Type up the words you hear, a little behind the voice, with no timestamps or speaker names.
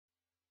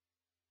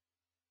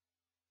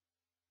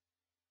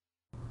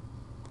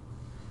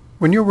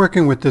When you're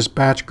working with this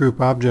batch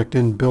group object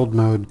in build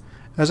mode,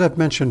 as I've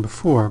mentioned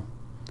before,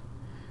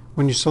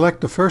 when you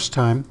select the first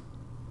time,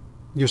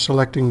 you're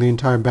selecting the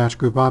entire batch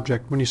group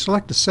object. When you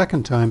select the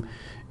second time,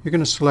 you're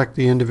going to select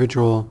the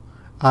individual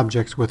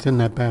objects within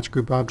that batch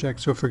group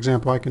object. So for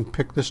example, I can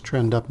pick this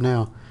trend up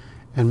now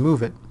and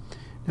move it.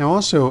 Now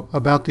also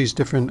about these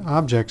different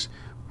objects,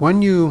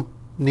 when you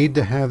need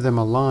to have them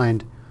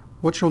aligned,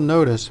 what you'll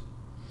notice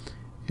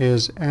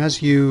is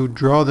as you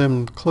draw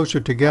them closer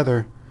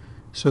together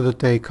so that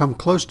they come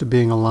close to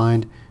being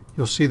aligned,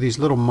 you'll see these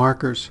little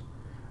markers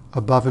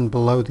above and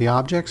below the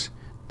objects.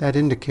 That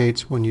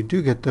indicates when you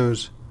do get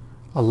those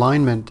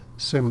alignment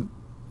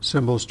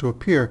symbols to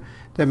appear,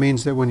 that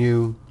means that when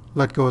you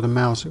let go of the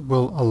mouse, it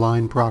will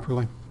align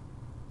properly.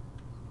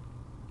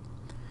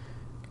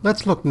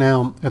 Let's look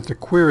now at the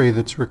query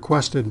that's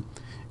requested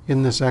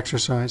in this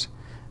exercise.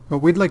 But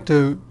we'd like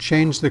to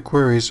change the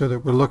query so that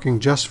we're looking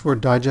just for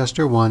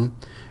digester 1.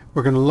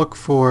 We're going to look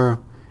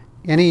for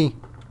any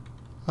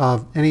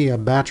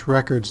batch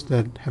records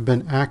that have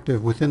been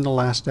active within the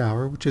last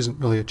hour, which isn't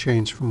really a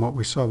change from what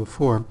we saw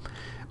before.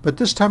 But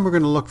this time we're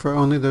going to look for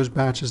only those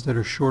batches that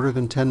are shorter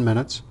than 10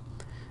 minutes.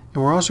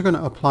 And we're also going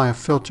to apply a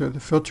filter. The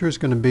filter is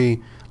going to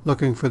be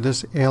looking for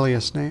this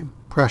alias name,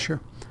 pressure.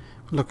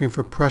 We're looking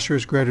for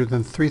pressures greater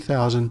than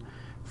 3,000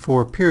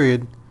 for a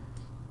period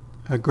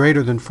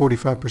greater than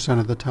 45%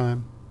 of the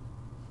time.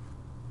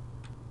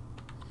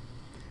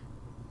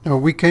 Now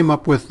we came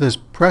up with this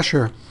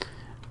pressure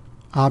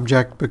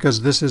object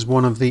because this is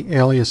one of the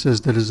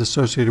aliases that is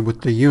associated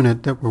with the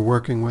unit that we're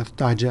working with,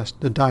 the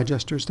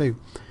digesters.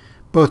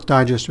 Both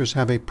digesters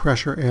have a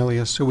pressure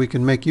alias, so we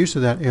can make use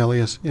of that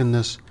alias in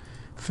this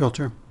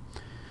filter.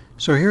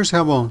 So here's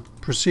how we'll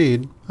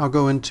proceed. I'll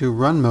go into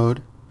run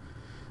mode.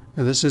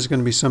 Now this is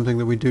going to be something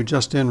that we do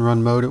just in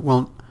run mode. It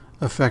won't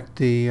affect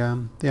the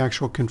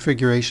actual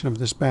configuration of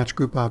this batch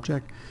group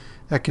object.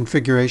 That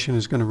configuration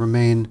is going to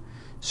remain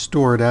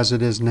stored as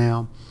it is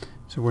now.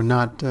 So we're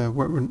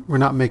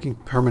not making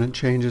permanent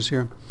changes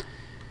here.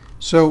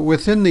 So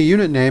within the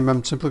unit name,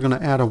 I'm simply going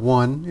to add a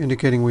 1,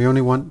 indicating we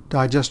only want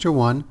digester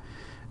 1.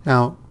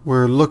 Now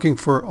we're looking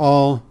for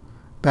all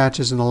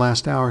batches in the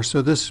last hour,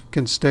 so this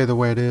can stay the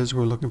way it is.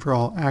 We're looking for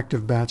all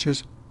active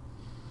batches.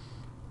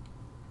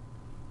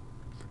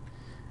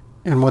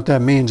 And what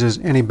that means is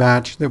any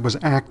batch that was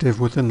active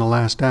within the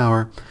last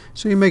hour.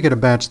 So you make it a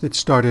batch that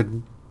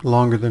started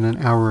longer than an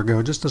hour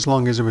ago, just as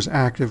long as it was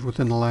active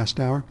within the last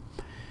hour.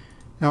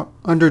 Now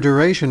under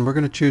duration, we're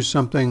going to choose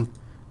something,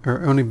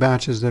 or only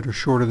batches that are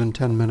shorter than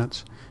 10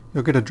 minutes.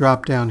 You'll get a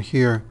drop down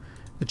here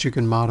that you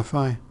can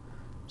modify.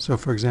 So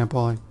for example,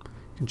 I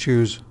can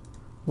choose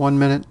 1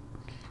 minute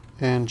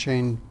and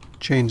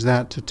change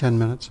that to 10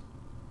 minutes.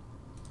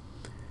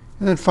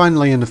 And then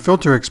finally in the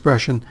filter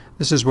expression,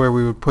 this is where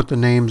we would put the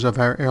names of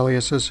our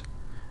aliases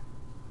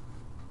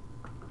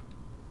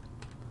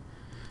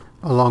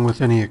along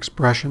with any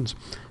expressions.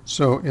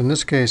 So in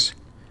this case,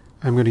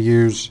 I'm going to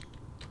use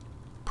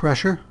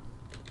pressure.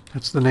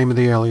 That's the name of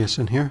the alias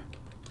in here.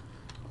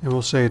 And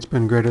we'll say it's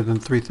been greater than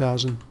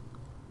 3,000.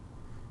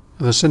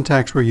 The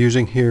syntax we're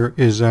using here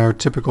is our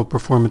typical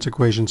performance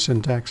equation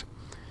syntax.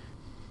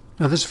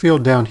 Now this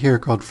field down here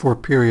called for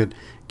period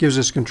gives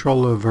us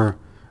control over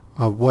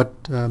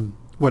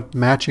what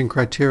matching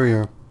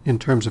criteria in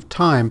terms of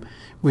time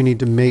we need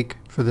to make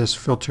for this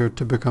filter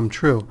to become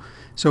true.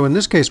 So in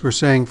this case we're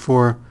saying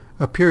for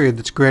a period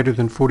that's greater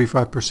than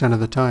 45%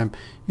 of the time.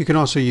 You can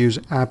also use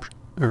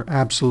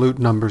absolute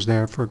numbers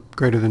there for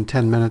greater than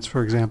 10 minutes,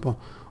 for example,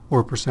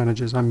 or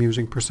percentages. I'm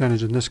using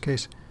percentage in this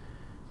case.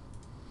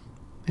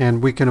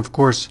 And we can of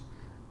course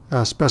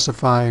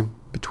specify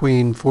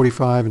between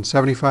 45 and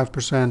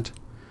 75%,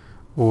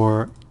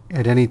 or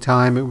at any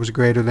time it was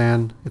greater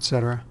than,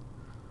 etc.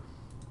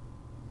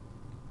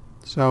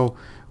 So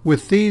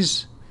with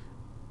these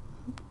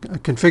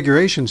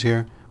configurations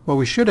here, what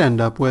we should end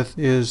up with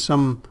is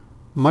some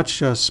much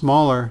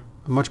smaller,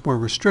 much more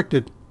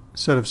restricted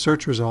set of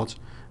search results.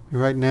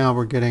 Right now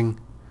we're getting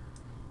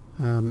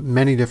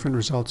many different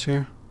results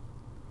here,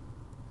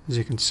 as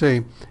you can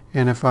see.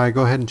 And if I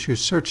go ahead and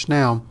choose search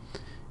now,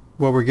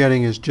 what we're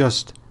getting is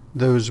just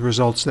those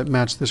results that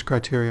match this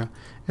criteria.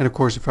 And of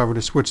course if I were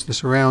to switch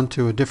this around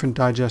to a different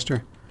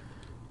digester,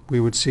 we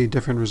would see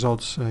different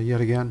results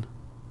yet again.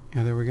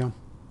 Yeah, there we go.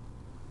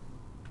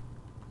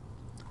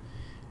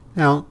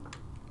 Now,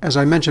 as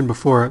I mentioned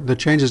before, the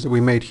changes that we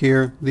made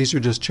here, these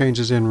are just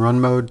changes in run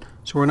mode,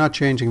 so we're not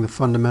changing the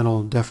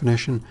fundamental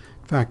definition.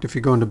 In fact, if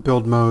you go into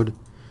build mode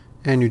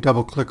and you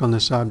double click on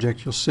this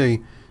object, you'll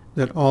see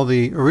that all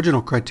the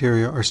original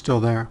criteria are still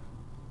there.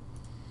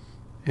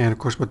 And of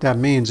course what that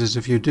means is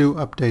if you do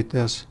update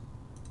this,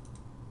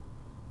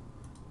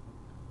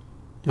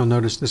 you'll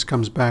notice this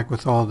comes back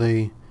with all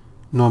the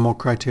normal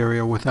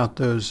criteria without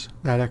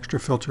that extra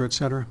filter,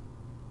 etc.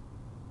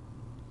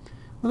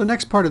 Well, the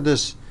next part of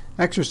this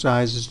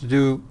exercise is to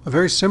do a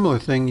very similar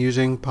thing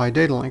using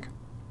PyDataLink.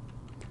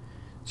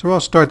 So I'll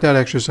start that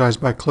exercise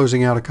by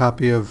closing out a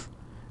copy of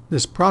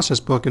this process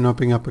book and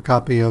opening up a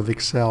copy of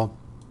Excel.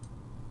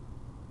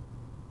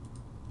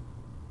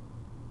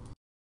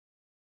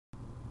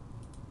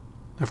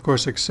 Of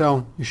course,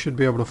 Excel you should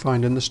be able to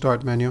find in the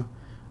Start menu.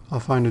 I'll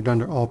find it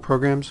under All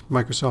Programs,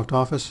 Microsoft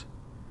Office,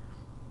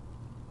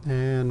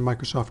 and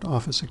Microsoft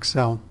Office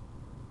Excel.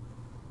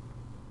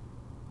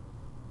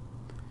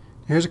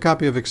 Here's a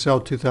copy of Excel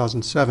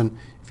 2007.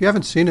 If you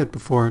haven't seen it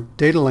before,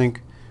 Data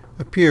Link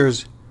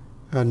appears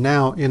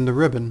now in the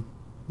ribbon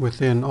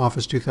within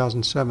Office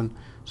 2007.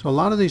 So a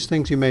lot of these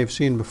things you may have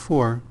seen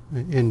before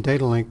in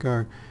Data Link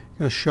are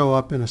going to show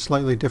up in a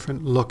slightly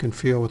different look and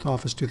feel with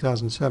Office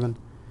 2007.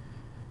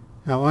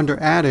 Now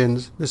under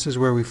Add-ins, this is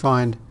where we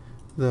find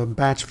the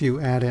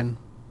BatchView add-in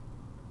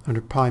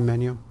under Pie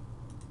menu.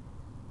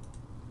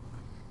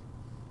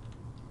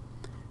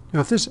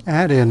 Now if this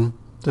add-in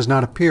does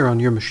not appear on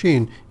your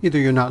machine, either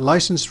you're not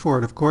licensed for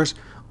it, of course,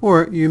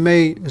 or you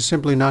may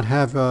simply not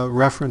have a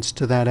reference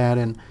to that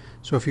add-in.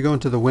 So if you go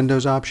into the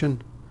Windows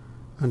option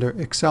under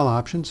Excel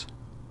Options,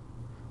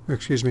 or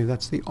excuse me,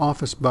 that's the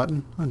Office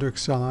button under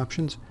Excel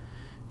Options,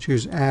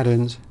 choose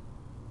Add-ins,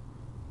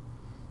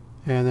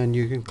 and then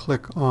you can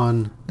click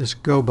on this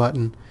Go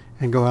button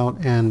and go out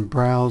and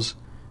browse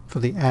for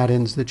the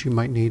add-ins that you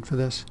might need for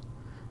this.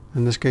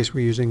 In this case,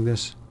 we're using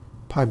this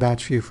Pi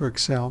BatchView for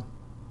Excel.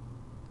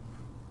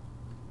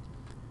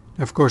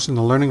 Of course, in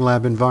the Learning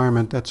Lab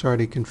environment, that's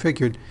already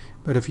configured,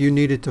 but if you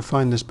needed to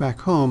find this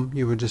back home,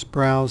 you would just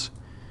browse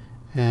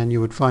and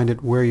you would find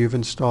it where you've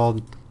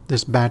installed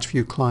this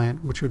BatchView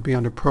client, which would be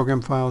under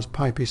Program Files,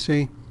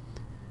 PyPC,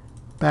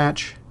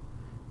 Batch,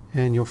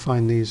 and you'll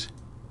find these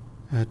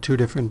two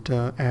different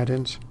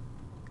add-ins.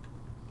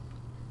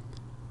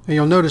 And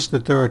you'll notice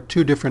that there are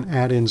two different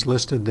add-ins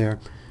listed there.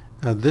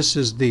 This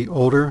is the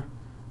older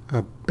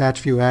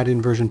BatchView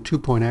add-in version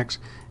 2.x.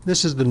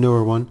 This is the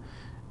newer one.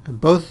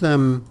 Both of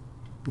them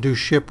do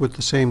ship with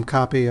the same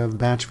copy of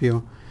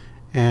BatchView,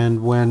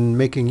 and when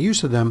making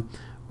use of them,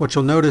 what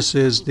you'll notice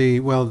is the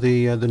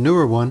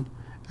newer one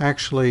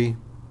actually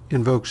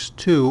invokes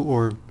two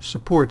or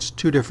supports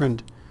two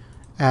different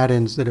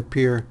add-ins that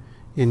appear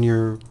in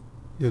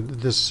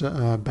this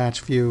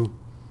BatchView,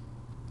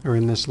 or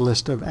in this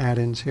list of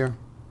add-ins here.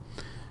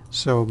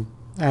 So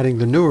adding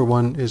the newer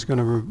one is going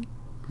to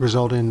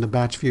result in the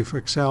BatchView for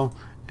Excel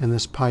and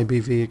this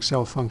PyBV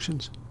Excel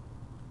functions.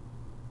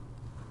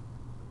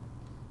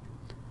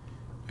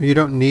 You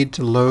don't need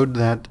to load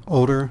that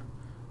older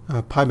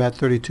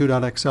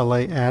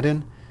PyBat32.xla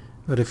add-in,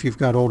 but if you've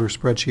got older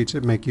spreadsheets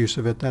that make use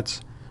of it, that's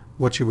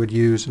what you would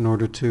use in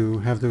order to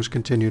have those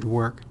continue to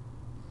work.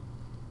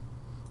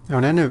 Now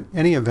in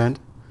any event,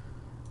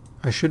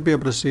 I should be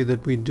able to see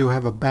that we do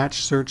have a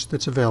batch search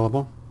that's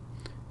available,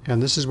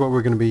 and this is what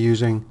we're going to be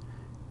using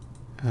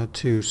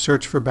to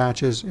search for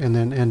batches and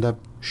then end up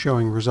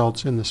showing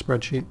results in the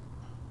spreadsheet.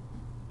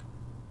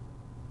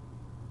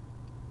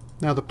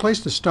 Now the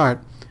place to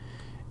start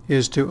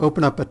is to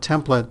open up a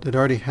template that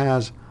already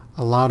has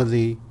a lot of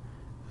the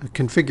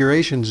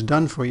configurations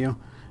done for you,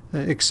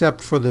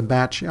 except for the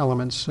batch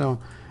elements. So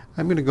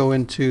I'm going to go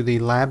into the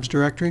Labs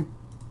directory,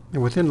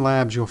 and within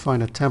Labs you'll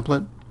find a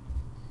template.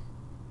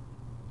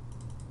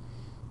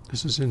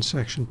 This is in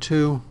section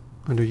 2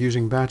 under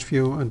Using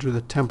BatchView under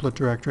the Template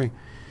directory.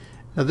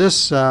 Now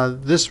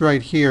this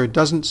right here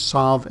doesn't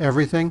solve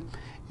everything.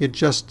 It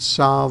just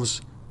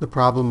solves the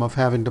problem of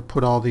having to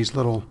put all these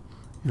little,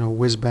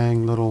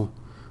 whiz-bang little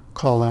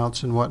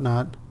callouts and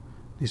whatnot,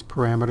 these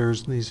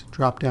parameters, these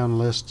drop-down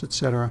lists,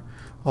 etc.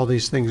 All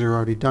these things are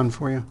already done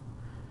for you.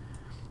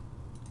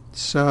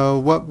 So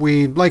what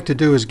we'd like to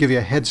do is give you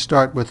a head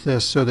start with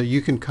this so that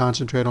you can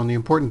concentrate on the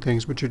important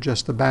things, which are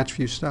just the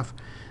BatchView stuff.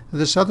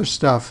 This other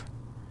stuff,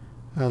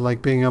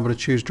 like being able to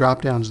choose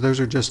drop-downs, those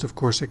are just, of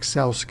course,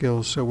 Excel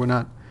skills, so we're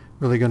not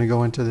really going to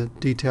go into the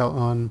detail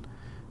on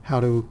how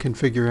to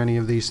configure any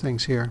of these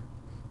things here.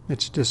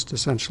 It's just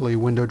essentially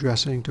window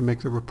dressing to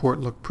make the report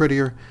look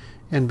prettier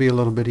and be a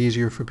little bit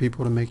easier for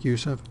people to make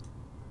use of.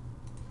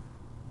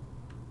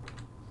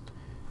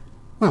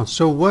 Well,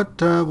 so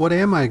what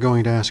am I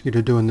going to ask you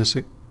to do in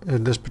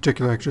this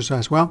particular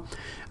exercise? Well,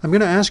 I'm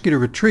going to ask you to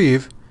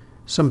retrieve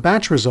some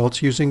batch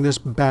results using this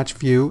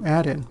BatchView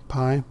add-in,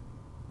 Pi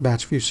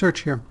BatchView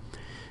search here.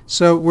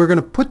 So we're going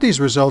to put these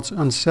results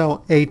on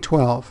cell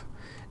A12.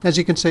 As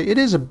you can see, it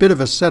is a bit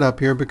of a setup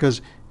here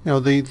because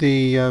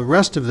the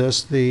rest of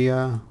this,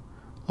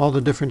 all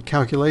the different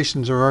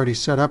calculations are already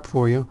set up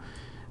for you.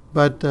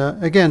 But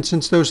again,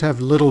 since those have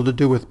little to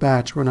do with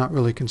batch, we're not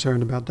really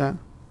concerned about that.